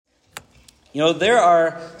There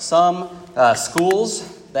are some schools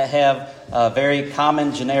that have very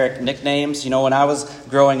common generic nicknames. When I was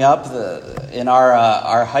growing up, in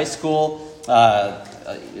our high school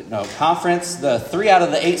conference, the 3 out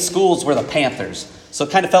of the 8 schools were the Panthers. So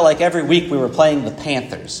it kind of felt like every week we were playing the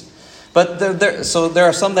Panthers. But there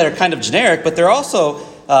are some that are kind of generic, but there are also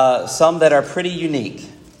some that are pretty unique.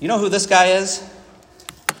 You know who this guy is?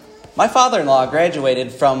 My father-in-law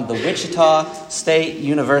graduated from the Wichita State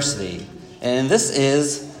University, and this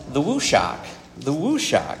is the Woo-Shock. The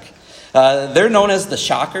Woo-Shock. They're known as the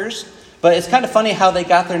Shockers, but it's kind of funny how they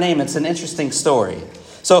got their name. It's an interesting story.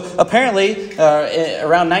 So apparently,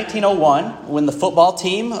 around 1901, when the football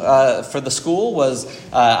team for the school was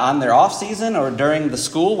on their off season or during the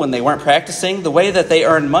school when they weren't practicing, the way that they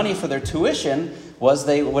earned money for their tuition was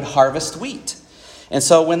they would harvest wheat. And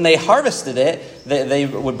so when they harvested it, they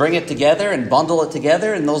would bring it together and bundle it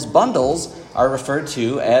together, and those bundles are referred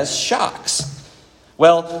to as shocks.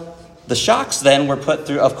 Well, the shocks then were put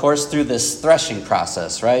through, of course, through this threshing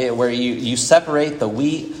process, right, where you separate the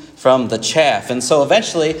wheat from the chaff. And so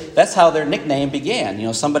eventually, that's how their nickname began.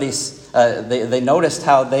 They noticed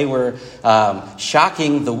how they were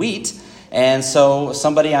shocking the wheat. And so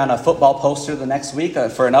somebody on a football poster the next week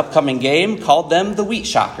for an upcoming game called them the Wheat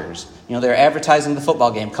Shockers. They're advertising the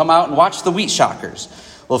football game. Come out and watch the Wheat Shockers.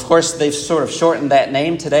 Well, of course, they've sort of shortened that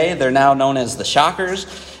name today. They're now known as the Shockers.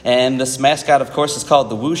 And this mascot, of course, is called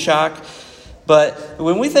the Woo-Shock. But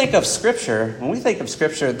when we think of Scripture,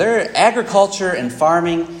 their agriculture and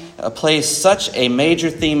farming plays such a major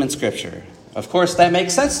theme in Scripture. Of course, that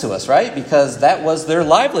makes sense to us, right? Because that was their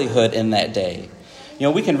livelihood in that day.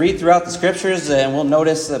 We can read throughout the Scriptures and we'll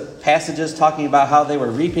notice the passages talking about how they were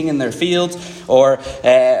reaping in their fields or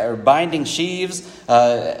binding sheaves. This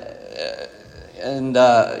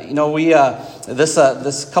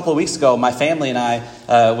couple of weeks ago, my family and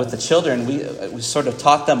I, with the children, we sort of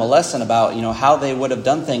taught them a lesson about, how they would have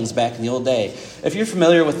done things back in the old day. If you're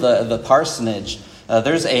familiar with the parsonage,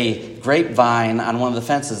 there's a grapevine on one of the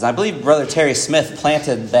fences. I believe Brother Terry Smith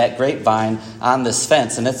planted that grapevine on this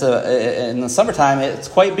fence. And in the summertime, it's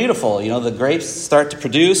quite beautiful. The grapes start to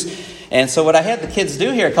produce. And so what I had the kids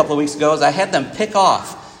do here a couple of weeks ago is I had them pick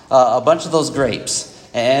off a bunch of those grapes.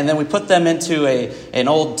 And then we put them into an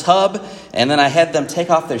old tub. And then I had them take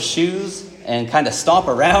off their shoes and kind of stomp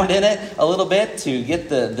around in it a little bit to get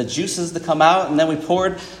the juices to come out. And then we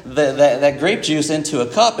poured that grape juice into a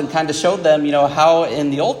cup and kind of showed them, how in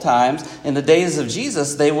the old times, in the days of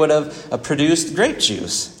Jesus, they would have produced grape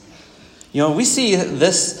juice. We see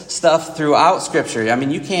this stuff throughout Scripture.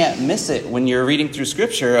 You can't miss it when you're reading through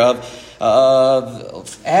Scripture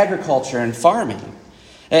of agriculture and farming.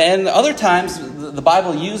 And other times, the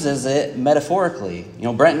Bible uses it metaphorically.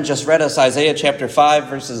 Brenton just read us Isaiah chapter 5,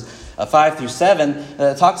 verses 5 through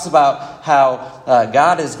 7. Talks about how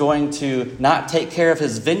God is going to not take care of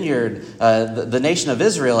his vineyard, the nation of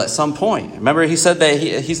Israel, at some point. Remember, he said that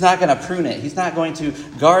he's not going to prune it. He's not going to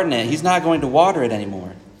garden it. He's not going to water it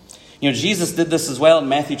anymore. Jesus did this as well in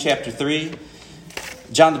Matthew chapter 3.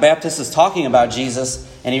 John the Baptist is talking about Jesus,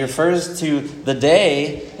 and he refers to the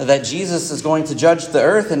day that Jesus is going to judge the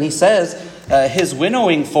earth, and he says his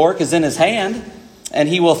winnowing fork is in his hand, and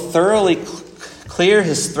he will thoroughly clear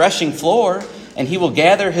his threshing floor, and he will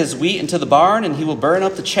gather his wheat into the barn, and he will burn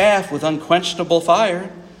up the chaff with unquenchable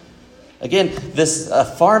fire. Again, this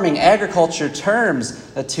farming, agriculture terms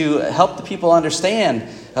to help the people understand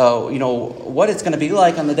what it's going to be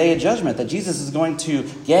like on the day of judgment, that Jesus is going to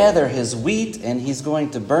gather his wheat and he's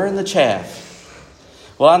going to burn the chaff.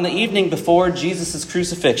 Well, on the evening before Jesus'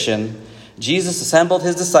 crucifixion, Jesus assembled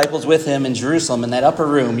his disciples with him in Jerusalem in that upper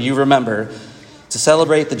room, you remember, to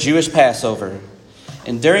celebrate the Jewish Passover.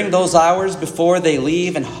 And during those hours before they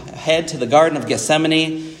leave and head to the Garden of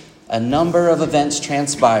Gethsemane, a number of events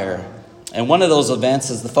transpire. And one of those events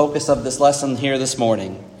is the focus of this lesson here this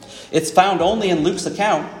morning. It's found only in Luke's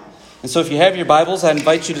account. And so if you have your Bibles, I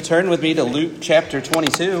invite you to turn with me to Luke chapter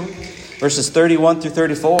 22, verses 31 through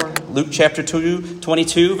 34. Luke chapter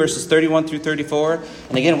 22, verses 31 through 34.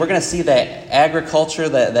 And again, we're going to see that agriculture,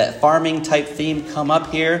 that farming type theme come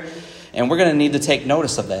up here. And we're going to need to take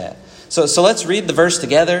notice of that. So let's read the verse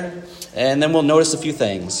together, and then we'll notice a few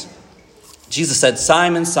things. Jesus said,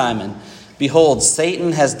 "Simon, Simon, behold,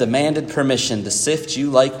 Satan has demanded permission to sift you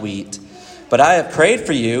like wheat. But I have prayed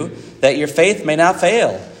for you that your faith may not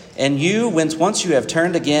fail. And you, once you have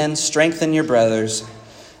turned again, strengthen your brothers."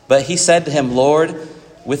 But he said to him, "Lord,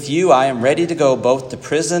 with you I am ready to go both to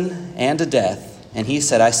prison and to death." And he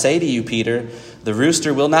said, "I say to you, Peter, the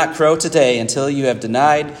rooster will not crow today until you have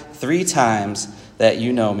denied 3 times that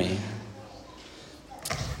you know me."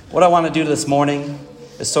 What I want to do this morning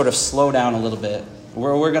is sort of slow down a little bit.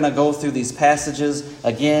 We're going to go through these passages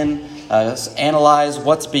again, analyze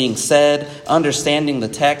what's being said, understanding the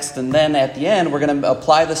text, and then at the end, we're going to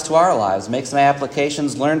apply this to our lives, make some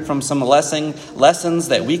applications, learn from some lessons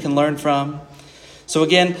that we can learn from. So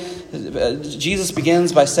again, Jesus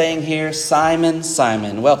begins by saying here, Simon,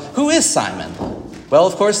 Simon. Well, who is Simon? Well,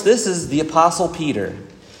 of course, this is the Apostle Peter.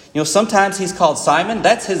 Sometimes he's called Simon.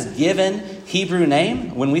 That's his given Hebrew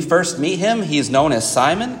name. When we first meet him, he is known as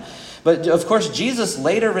Simon. But of course, Jesus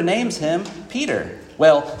later renames him Peter.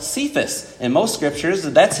 Well, Cephas. In most scriptures,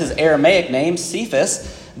 that's his Aramaic name,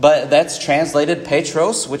 Cephas. But that's translated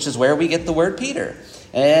Petros, which is where we get the word Peter.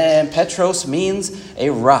 And Petros means a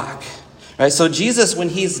rock. Right? So Jesus, when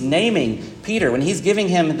he's naming Peter, when he's giving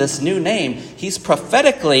him this new name, he's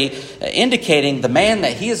prophetically indicating the man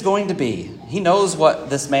that he is going to be. He knows what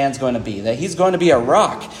this man's going to be, that he's going to be a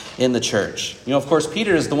rock in the church. Of course,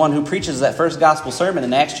 Peter is the one who preaches that first gospel sermon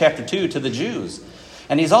in Acts chapter 2 to the Jews.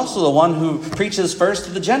 And he's also the one who preaches first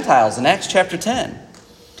to the Gentiles in Acts chapter 10.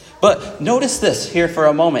 But notice this here for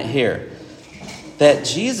a moment here, that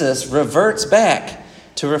Jesus reverts back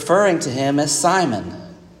to referring to him as Simon.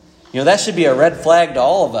 That should be a red flag to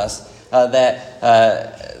all of us,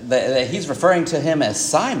 that he's referring to him as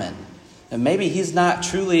Simon. And maybe he's not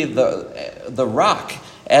truly the rock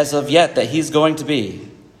as of yet that he's going to be.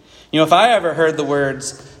 If I ever heard the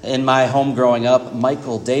words in my home growing up,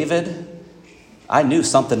 Michael David, I knew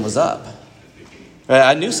something was up. Right?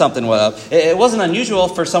 I knew something was up. It wasn't unusual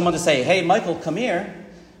for someone to say, hey, Michael, come here.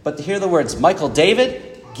 But to hear the words, Michael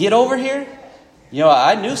David, get over here.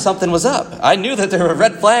 I knew something was up. I knew that there were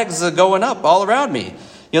red flags going up all around me.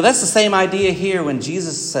 That's the same idea here when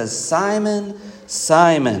Jesus says, Simon,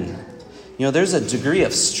 Simon. There's a degree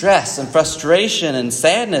of stress and frustration and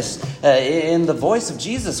sadness in the voice of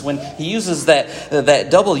Jesus when he uses that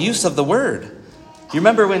double use of the word. You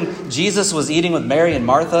remember when Jesus was eating with Mary and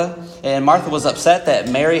Martha was upset that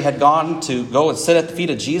Mary had gone to go and sit at the feet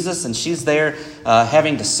of Jesus, and she's there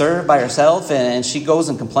having to serve by herself, and she goes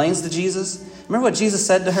and complains to Jesus. Remember what Jesus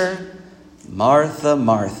said to her? Martha,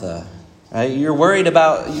 Martha. Right?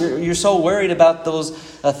 You're so worried about those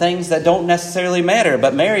things that don't necessarily matter.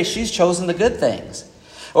 But Mary, she's chosen the good things.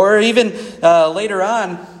 Or even later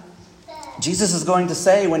on, Jesus is going to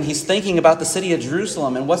say when he's thinking about the city of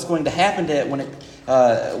Jerusalem and what's going to happen to it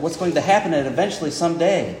what's going to happen to it eventually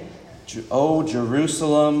someday. Oh,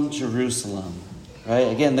 Jerusalem, Jerusalem. Right?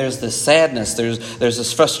 Again, there's this sadness. There's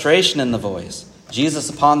this frustration in the voice. Jesus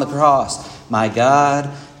upon the cross. My God,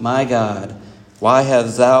 why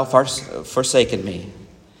hast thou forsaken me?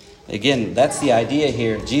 Again, that's the idea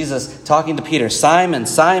here. Jesus talking to Peter, Simon,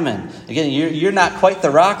 Simon. Again, you're not quite the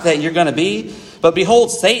rock that you're going to be, but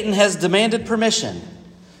behold, Satan has demanded permission.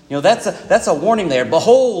 That's a warning there.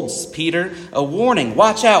 Behold, Peter, a warning.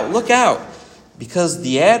 Watch out, look out. Because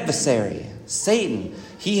the adversary, Satan,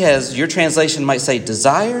 he has, your translation might say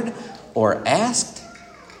desired or asked,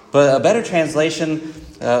 but a better translation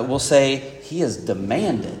will say he has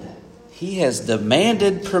demanded. He has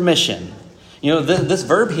demanded permission. This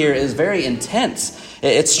verb here is very intense.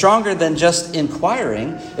 It's stronger than just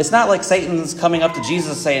inquiring. It's not like Satan's coming up to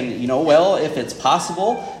Jesus saying, well, if it's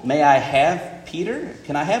possible, may I have Peter?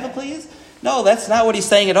 Can I have it, please? No, that's not what he's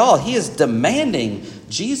saying at all. He is demanding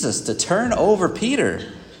Jesus to turn over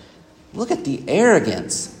Peter. Look at the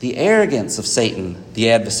arrogance of Satan,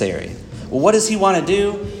 the adversary. Well, what does he want to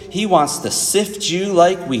do? He wants to sift you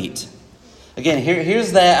like wheat. Again,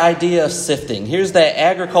 here's that idea of sifting. Here's that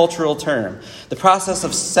agricultural term. The process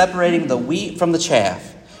of separating the wheat from the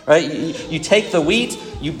chaff. Right? You take the wheat,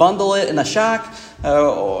 you bundle it in a shock,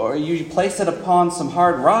 or you place it upon some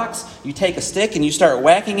hard rocks. You take a stick and you start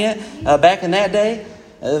whacking it back in that day.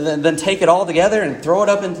 Then take it all together and throw it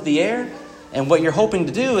up into the air. And what you're hoping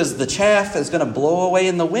to do is the chaff is going to blow away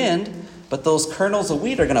in the wind, but those kernels of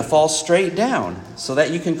wheat are going to fall straight down so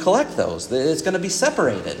that you can collect those. It's going to be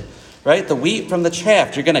separated. Right? The wheat from the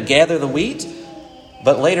chaff. You're going to gather the wheat,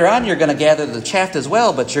 but later on you're going to gather the chaff as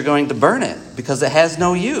well, but you're going to burn it because it has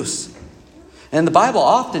no use. And the Bible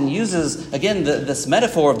often uses, again, this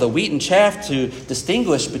metaphor of the wheat and chaff to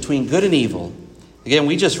distinguish between good and evil. Again,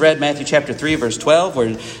 we just read Matthew chapter 3, verse 12,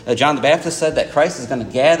 where John the Baptist said that Christ is going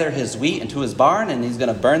to gather his wheat into his barn and he's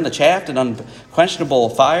going to burn the chaff in unquenchable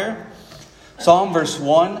fire. Psalm 1,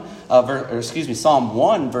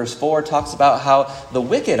 verse 4 talks about how the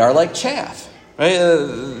wicked are like chaff. Right?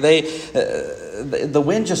 The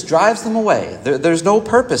wind just drives them away. There's no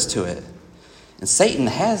purpose to it. And Satan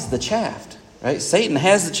has the chaff. Right? Satan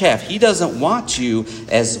has the chaff. He doesn't want you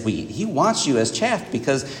as wheat. He wants you as chaff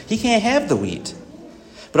because he can't have the wheat.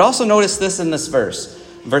 But also notice this in this verse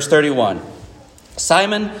 31.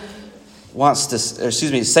 Satan wants to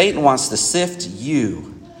sift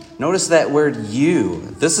you. Notice that word you.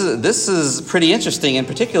 This is pretty interesting in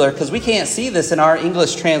particular because we can't see this in our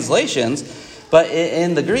English translations, but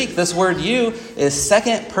in the Greek, this word you is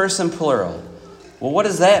second person plural. Well, what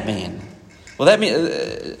does that mean? Well, that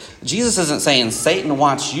means Jesus isn't saying Satan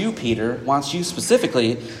wants you, Peter, wants you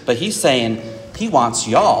specifically, but he's saying he wants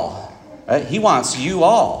y'all. Right? He wants you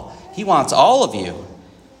all. He wants all of you.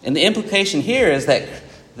 And the implication here is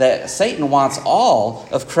that Satan wants all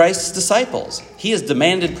of Christ's disciples. He has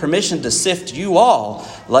demanded permission to sift you all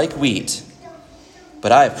like wheat.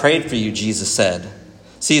 But I have prayed for you, Jesus said.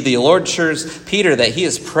 See, the Lord assures Peter that he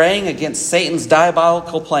is praying against Satan's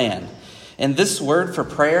diabolical plan. And this word for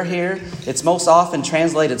prayer here, it's most often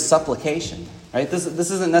translated supplication. Right? This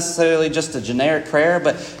isn't necessarily just a generic prayer,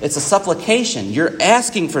 but it's a supplication. You're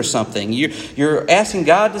asking for something. You're asking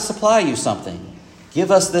God to supply you something. Give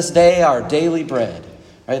us this day our daily bread.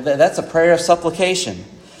 Right? That's a prayer of supplication.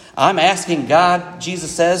 I'm asking God,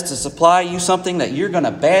 Jesus says, to supply you something that you're going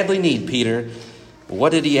to badly need, Peter.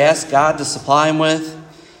 What did he ask God to supply him with?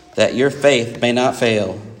 That your faith may not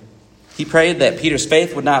fail. He prayed that Peter's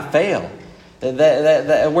faith would not fail.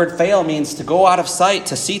 That word fail means to go out of sight,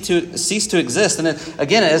 to cease to exist. And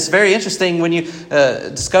again, it's very interesting when you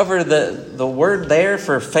discover the word there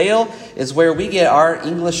for fail is where we get our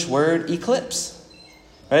English word eclipse.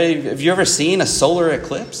 Right? Have you ever seen a solar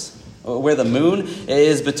eclipse where the moon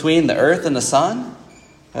is between the earth and the sun?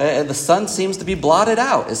 The sun seems to be blotted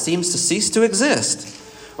out. It seems to cease to exist.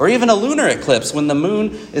 Or even a lunar eclipse when the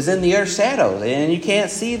moon is in the earth's shadow and you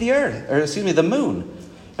can't see the moon.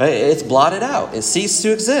 It's blotted out. It ceased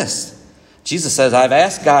to exist. Jesus says, I've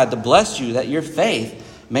asked God to bless you that your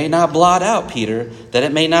faith may not blot out, Peter, that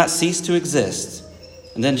it may not cease to exist.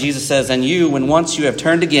 And then Jesus says, and you, when once you have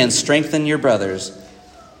turned again, strengthen your brothers.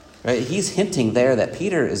 Right? He's hinting there that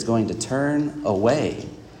Peter is going to turn away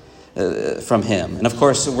from him. And of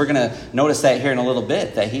course, we're going to notice that here in a little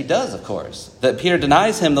bit, that he does, of course. That Peter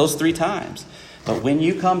denies him those 3 times. But when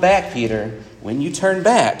you come back, Peter, when you turn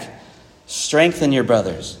back, strengthen your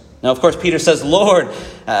brothers. Now, of course, Peter says, Lord,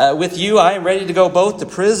 with you I am ready to go both to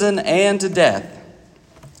prison and to death.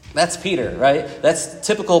 That's Peter, right? That's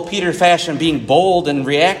typical Peter fashion, being bold and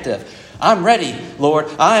reactive. I'm ready, Lord.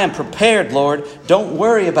 I am prepared, Lord. Don't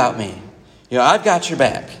worry about me. I've got your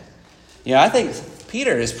back. I think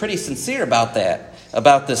Peter is pretty sincere about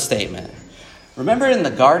this statement. Remember in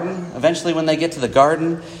the garden, eventually when they get to the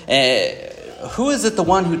garden, who is it the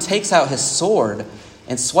one who takes out his sword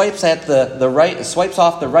and swipes off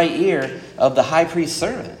the right ear of the high priest's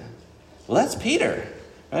servant? Well, that's Peter.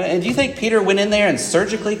 Right? And do you think Peter went in there and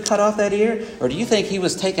surgically cut off that ear? Or do you think he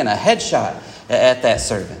was taking a headshot at that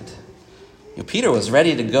servant? Peter was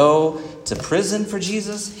ready to go to prison for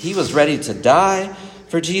Jesus. He was ready to die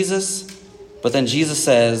for Jesus. But then Jesus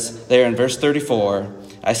says there in verse 34,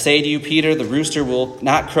 I say to you, Peter, the rooster will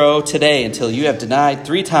not crow today until you have denied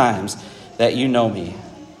 3 times that you know me.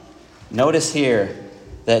 Notice here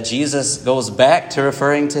that Jesus goes back to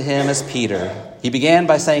referring to him as Peter. He began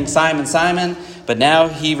by saying, Simon, Simon, but now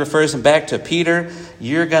he refers him back to Peter.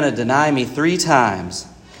 You're going to deny me 3 times.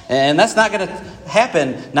 And that's not going to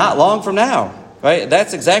happen not long from now, right?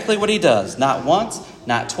 That's exactly what he does. Not once,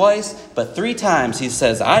 not twice, but 3 times he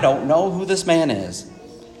says, I don't know who this man is.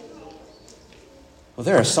 Well,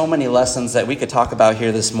 there are so many lessons that we could talk about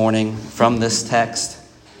here this morning from this text.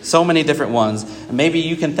 So many different ones. Maybe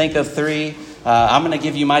you can think of 3. I'm going to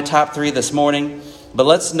give you my top 3 this morning. But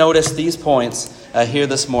let's notice these points here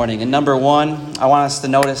this morning. And number 1, I want us to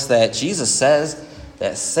notice that Jesus says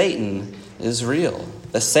that Satan is real.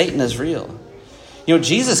 That Satan is real.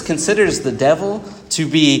 Jesus considers the devil to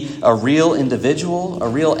be a real individual, a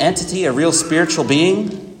real entity, a real spiritual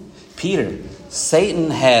being. Peter,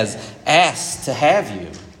 Satan has asked to have you.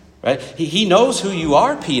 Right? He knows who you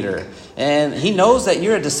are, Peter. And he knows that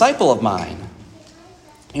you're a disciple of mine.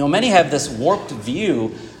 Many have this warped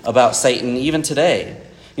view about Satan even today.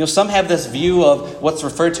 Some have this view of what's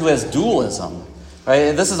referred to as dualism.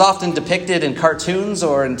 Right? This is often depicted in cartoons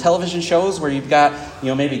or in television shows where you've got,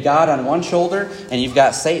 maybe God on one shoulder and you've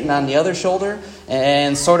got Satan on the other shoulder.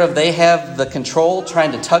 And sort of they have the control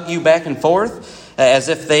trying to tug you back and forth as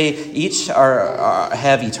if they each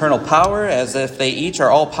have eternal power, as if they each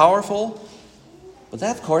are all powerful. But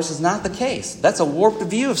that, of course, is not the case. That's a warped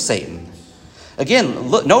view of Satan. Again,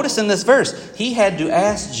 look, notice in this verse, he had to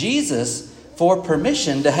ask Jesus for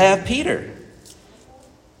permission to have Peter.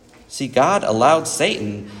 See, God allowed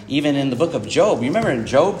Satan, even in the book of Job. You remember in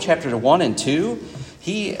Job chapter 1 and 2,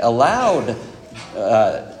 he allowed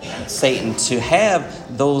Satan to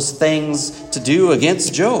have those things to do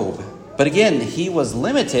against Job. But again, he was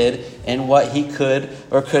limited in what he could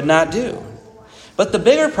or could not do. But the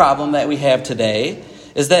bigger problem that we have today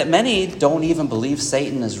is that many don't even believe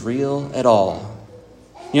Satan is real at all.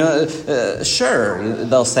 Sure,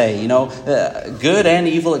 they'll say, good and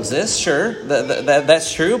evil exist. Sure,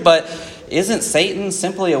 that's true. But isn't Satan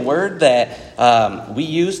simply a word that we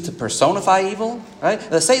use to personify evil? Right?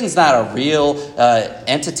 Satan's not a real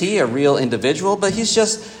entity, a real individual, but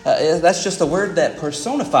that's just a word that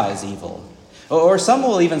personifies evil. Or some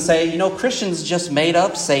will even say, Christians just made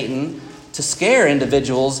up Satan to scare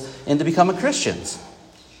individuals into becoming Christians.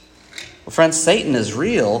 Well, friends, Satan is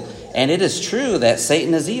real, and it is true that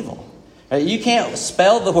Satan is evil. You can't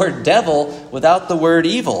spell the word devil without the word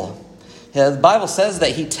evil. The Bible says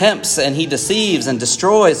that he tempts and he deceives and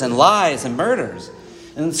destroys and lies and murders.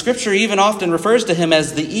 And Scripture even often refers to him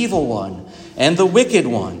as the evil one and the wicked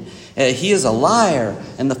one. He is a liar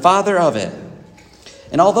and the father of it.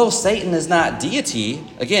 And although Satan is not deity,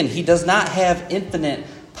 again, he does not have infinite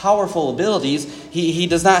powerful abilities. He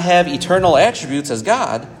does not have eternal attributes as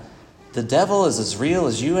God. The devil is as real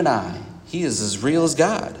as you and I. He is as real as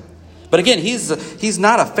God. But again, he's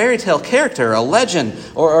not a fairy tale character, a legend,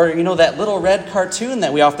 or that little red cartoon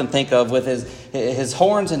that we often think of with his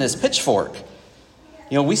horns and his pitchfork.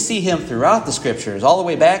 We see him throughout the Scriptures, all the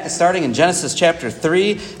way back, starting in Genesis chapter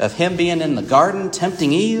 3, of him being in the garden,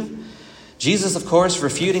 tempting Eve. Jesus, of course,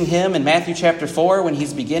 refuting him in Matthew chapter 4 when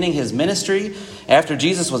he's beginning his ministry. After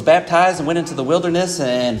Jesus was baptized and went into the wilderness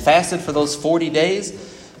and fasted for those 40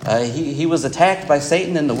 days, he was attacked by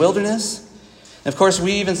Satan in the wilderness. And of course,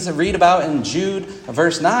 we even read about in Jude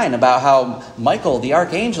verse 9 about how Michael, the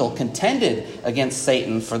archangel, contended against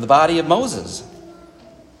Satan for the body of Moses.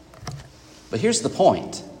 But here's the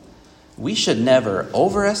point. We should never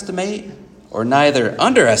overestimate or neither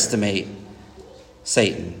underestimate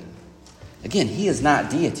Satan. Again, he is not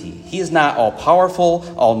deity. He is not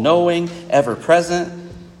all-powerful, all-knowing,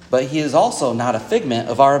 ever-present, but he is also not a figment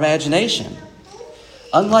of our imagination.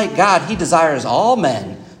 Unlike God, he desires all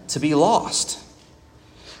men to be lost.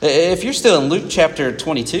 If you're still in Luke chapter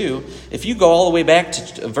 22, if you go all the way back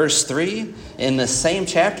to verse 3, in the same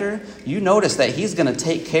chapter, you notice that he's going to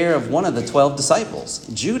take care of one of the 12 disciples,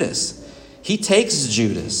 Judas. He takes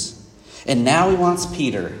Judas, and now he wants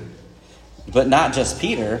Peter. But not just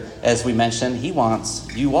Peter, as we mentioned, he wants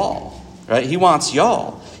you all, right? He wants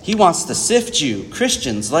y'all. He wants to sift you,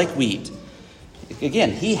 Christians, like wheat.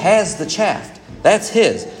 Again, he has the chaff. That's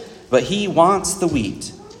his. But he wants the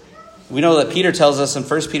wheat. We know that Peter tells us in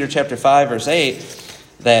 1 Peter chapter 5, verse 8,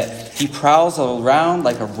 that he prowls around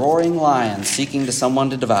like a roaring lion, seeking to someone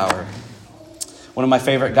to devour. One of my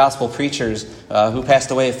favorite gospel preachers who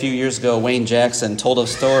passed away a few years ago, Wayne Jackson, told a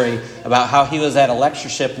story about how he was at a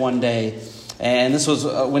lectureship one day. And this was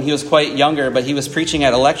when he was quite younger, but he was preaching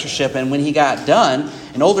at a lectureship. And when he got done,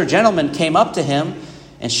 an older gentleman came up to him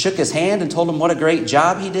and shook his hand and told him what a great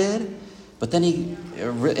job he did. But then he,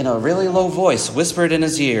 in a really low voice, whispered in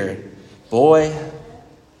his ear, "Boy,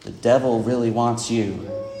 the devil really wants you."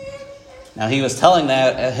 Now, he was telling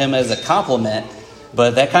him as a compliment,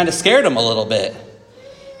 but that kind of scared him a little bit.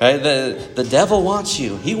 Right? The devil wants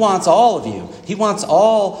you. He wants all of you. He wants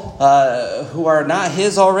all who are not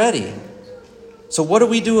his already. So what do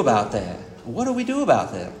we do about that? What do we do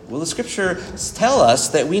about that? Well, the Scriptures tell us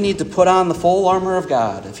that we need to put on the full armor of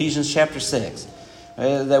God, Ephesians chapter 6,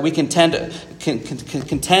 that we contend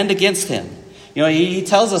against him. He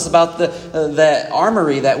tells us about that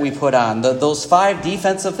armory that we put on, those 5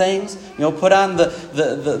 defensive things. Put on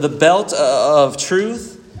the belt of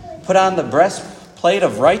truth, put on the breastplate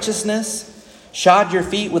of righteousness, shod your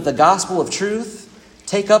feet with the gospel of truth,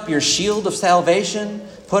 take up your shield of salvation,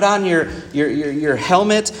 put on your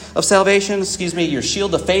helmet of salvation, your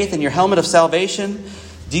shield of faith and your helmet of salvation.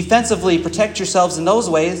 Defensively protect yourselves in those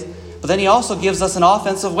ways, but then he also gives us an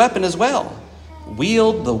offensive weapon as well.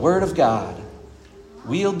 Wield the word of God.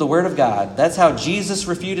 Wield the word of God. That's how Jesus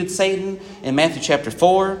refuted Satan in Matthew chapter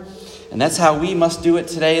 4, and that's how we must do it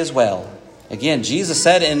today as well. Again, Jesus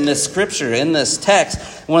said in this scripture, in this text,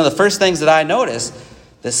 one of the first things that I noticed,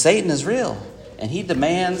 that Satan is real, and he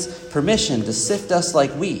demands permission to sift us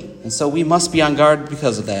like wheat, and so we must be on guard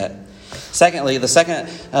because of that. Secondly, the second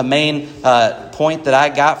main point that I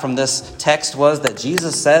got from this text was that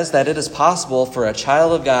Jesus says that it is possible for a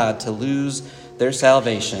child of God to lose their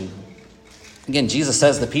salvation. Again, Jesus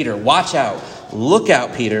says to Peter, "Watch out, look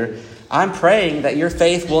out, Peter. I'm praying that your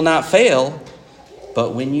faith will not fail."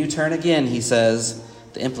 But when you turn again, he says,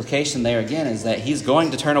 the implication there again is that he's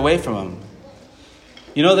going to turn away from him.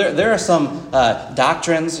 There are some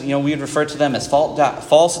doctrines, we would refer to them as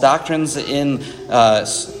false doctrines in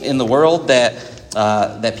the world that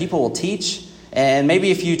that people will teach. And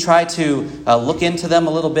maybe if you try to look into them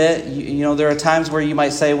a little bit, there are times where you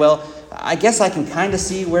might say, well, I guess I can kind of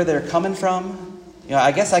see where they're coming from.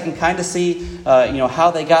 I guess I can kind of see,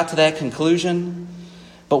 how they got to that conclusion.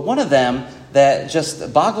 But one of them that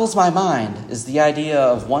just boggles my mind is the idea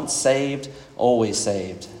of once saved, always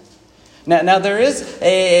saved. Now there is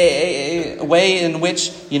a way in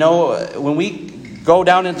which, when we go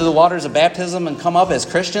down into the waters of baptism and come up as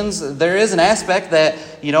Christians, there is an aspect that,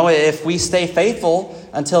 if we stay faithful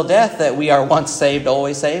until death, that we are once saved,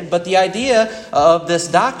 always saved. But the idea of this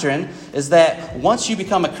doctrine is that once you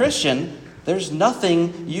become a Christian, there's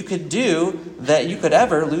nothing you could do that you could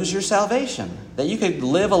ever lose your salvation. That you could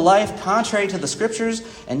live a life contrary to the Scriptures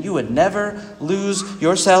and you would never lose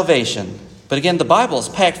your salvation. But again, the Bible is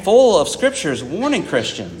packed full of Scriptures warning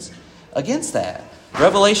Christians against that.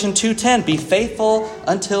 Revelation 2:10, be faithful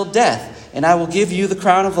until death, and I will give you the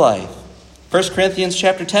crown of life. 1 Corinthians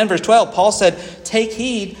chapter 10, verse 12, Paul said, take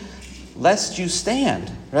heed lest you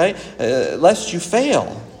stand, right? Lest you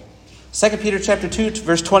fail. 2 Peter chapter 2,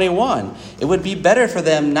 verse 21, it would be better for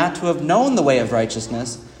them not to have known the way of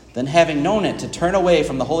righteousness than having known it, to turn away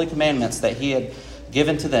from the holy commandments that he had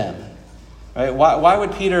given to them. Right? Why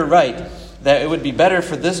would Peter write that it would be better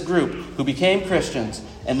for this group who became Christians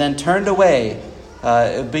and then turned away?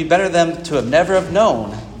 It would be better them to have never have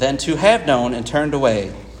known than to have known and turned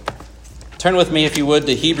away. Turn with me, if you would,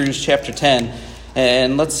 to Hebrews chapter 10,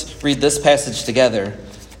 and let's read this passage together.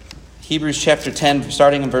 Hebrews chapter 10,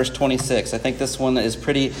 starting in verse 26. I think this one is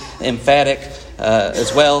pretty emphatic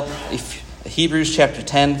as well. Hebrews chapter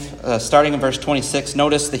 10, starting in verse 26.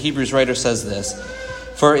 Notice the Hebrews writer says this.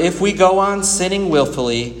 For if we go on sinning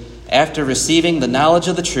willfully after receiving the knowledge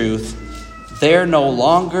of the truth, there no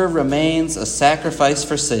longer remains a sacrifice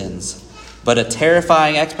for sins, but a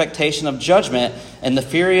terrifying expectation of judgment and the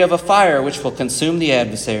fury of a fire which will consume the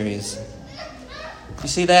adversaries. You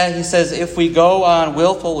see that? He says, if we go on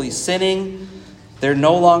willfully sinning, there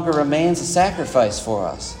no longer remains a sacrifice for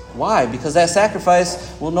us. Why? Because that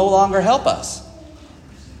sacrifice will no longer help us.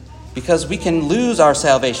 Because we can lose our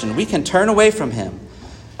salvation. We can turn away from Him.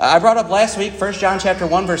 I brought up last week, 1 John chapter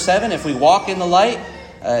 1, verse 7, if we walk in the light,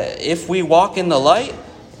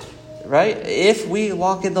 right? If we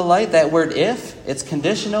walk in the light, that word if, it's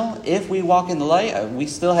conditional. If we walk in the light, we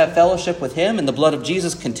still have fellowship with Him, and the blood of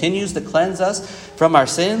Jesus continues to cleanse us from our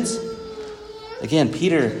sins. Again,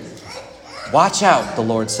 Peter, watch out, the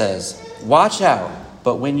Lord says. Watch out.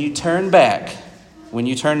 But when you turn back, well,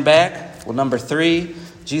 number 3,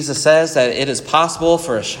 Jesus says that it is possible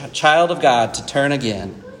for a child of God to turn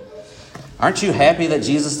again. Aren't you happy that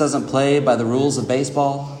Jesus doesn't play by the rules of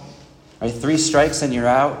baseball? Right? 3 strikes and you're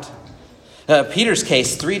out. Peter's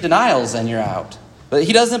case, 3 denials and you're out. But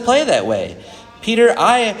he doesn't play that way. Peter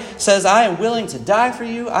says, I am willing to die for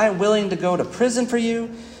you. I am willing to go to prison for you.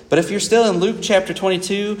 But if you're still in Luke chapter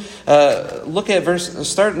 22,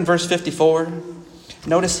 start in verse 54.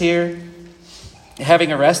 Notice here,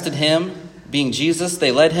 having arrested him, being Jesus,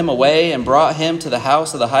 they led him away and brought him to the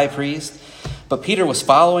house of the high priest. But Peter was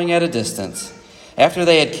following at a distance. After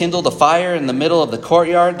they had kindled a fire in the middle of the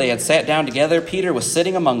courtyard, they had sat down together. Peter was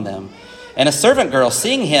sitting among them. And a servant girl,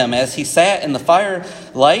 seeing him as he sat in the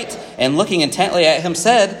firelight and looking intently at him,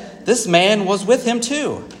 said, this man was with him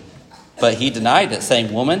too. But he denied it,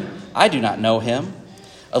 saying, woman, I do not know him.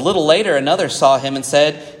 A little later, another saw him and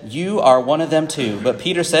said, you are one of them too. But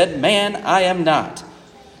Peter said, man, I am not.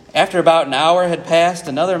 After about an hour had passed,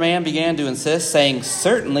 another man began to insist, saying,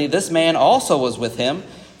 certainly this man also was with him,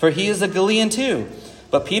 for he is a Galilean too.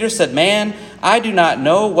 But Peter said, man, I do not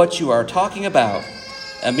know what you are talking about.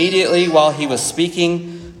 Immediately while he was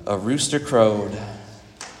speaking, a rooster crowed.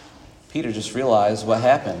 Peter just realized what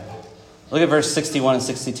happened. Look at verse 61 and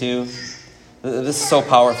 62. This is so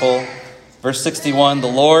powerful. Verse 61, the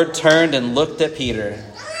Lord turned and looked at Peter.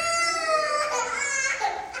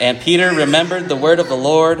 And Peter remembered the word of the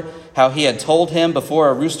Lord, how he had told him, before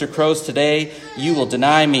a rooster crows today, you will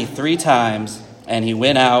deny me 3 times. And he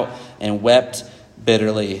went out and wept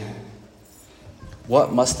bitterly.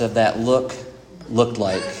 What must have that looked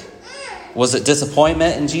like? Was it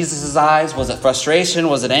disappointment in Jesus' eyes? Was it frustration?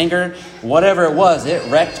 Was it anger? Whatever it was, it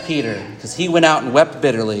wrecked Peter because he went out and wept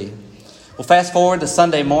bitterly. Well, fast forward to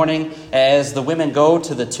Sunday morning as the women go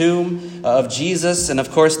to the tomb of Jesus. And of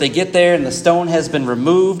course, they get there and the stone has been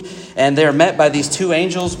removed. And they're met by these 2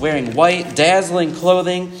 angels wearing white, dazzling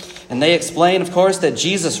clothing. And they explain, of course, that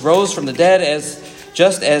Jesus rose from the dead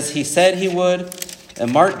just as he said he would.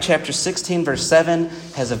 And Mark chapter 16, verse 7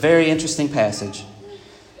 has a very interesting passage.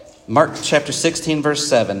 Mark chapter 16, verse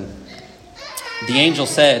 7. The angel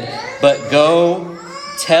said, but go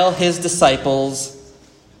tell his disciples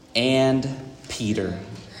and Peter.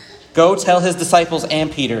 Go tell his disciples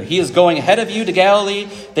and Peter. He is going ahead of you to Galilee.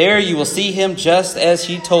 There you will see him just as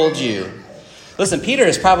he told you. Listen, Peter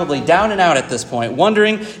is probably down and out at this point,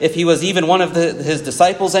 wondering if he was even one of his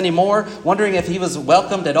disciples anymore, wondering if he was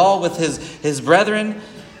welcomed at all with his brethren.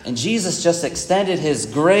 And Jesus just extended his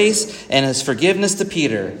grace and his forgiveness to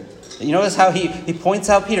Peter. You notice how he points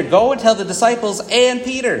out Peter. Go and tell the disciples and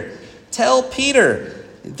Peter. Tell Peter.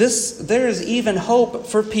 There is even hope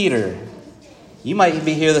for Peter. You might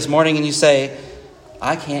be here this morning and you say,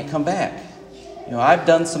 I can't come back. I've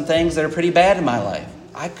done some things that are pretty bad in my life.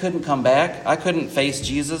 I couldn't come back. I couldn't face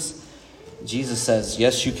Jesus. Jesus says,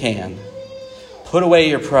 yes, you can. Put away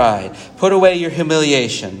your pride. Put away your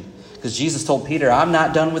humiliation. Because Jesus told Peter, I'm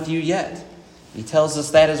not done with you yet. He tells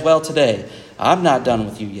us that as well today. I'm not done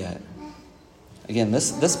with you yet. Again,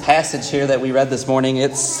 this passage here that we read this morning,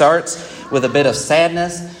 it starts with a bit of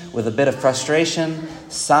sadness, with a bit of frustration.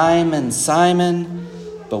 Simon, Simon.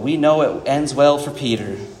 But we know it ends well for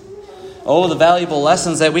Peter. Oh, the valuable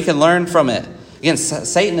lessons that we can learn from it. Again,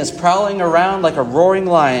 Satan is prowling around like a roaring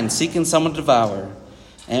lion, seeking someone to devour.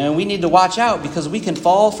 And we need to watch out because we can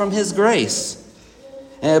fall from his grace.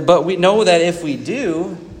 But we know that if we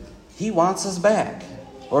do, he wants us back.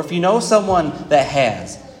 Or if you know someone that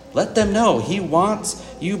has, let them know he wants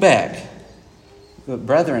you back. But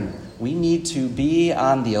brethren, we need to be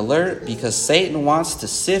on the alert because Satan wants to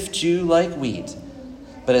sift you like wheat.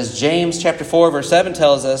 But as James chapter 4 verse 7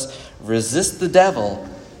 tells us, resist the devil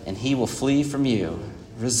and he will flee from you.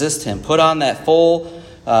 Resist him. Put on that full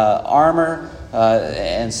armor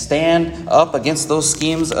and stand up against those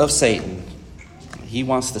schemes of Satan. He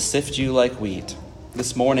wants to sift you like wheat.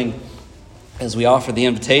 This morning, as we offer the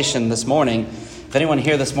invitation this morning, if anyone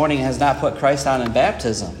here this morning has not put Christ on in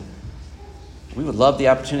baptism, we would love the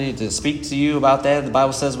opportunity to speak to you about that. The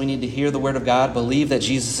Bible says we need to hear the word of God, believe that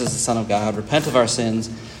Jesus is the Son of God, repent of our sins,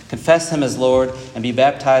 confess him as Lord, and be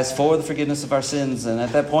baptized for the forgiveness of our sins. And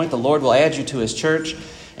at that point, the Lord will add you to his church.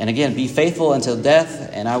 And again, be faithful until death,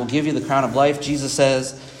 and I will give you the crown of life, Jesus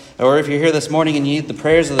says. Or if you're here this morning and you need the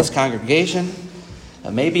prayers of this congregation,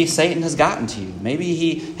 maybe Satan has gotten to you. Maybe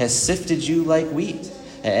he has sifted you like wheat.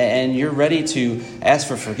 And you're ready to ask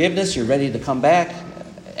for forgiveness. You're ready to come back.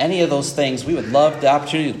 Any of those things, we would love the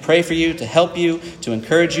opportunity to pray for you, to help you, to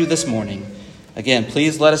encourage you this morning. Again,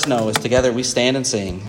 please let us know as together we stand and sing.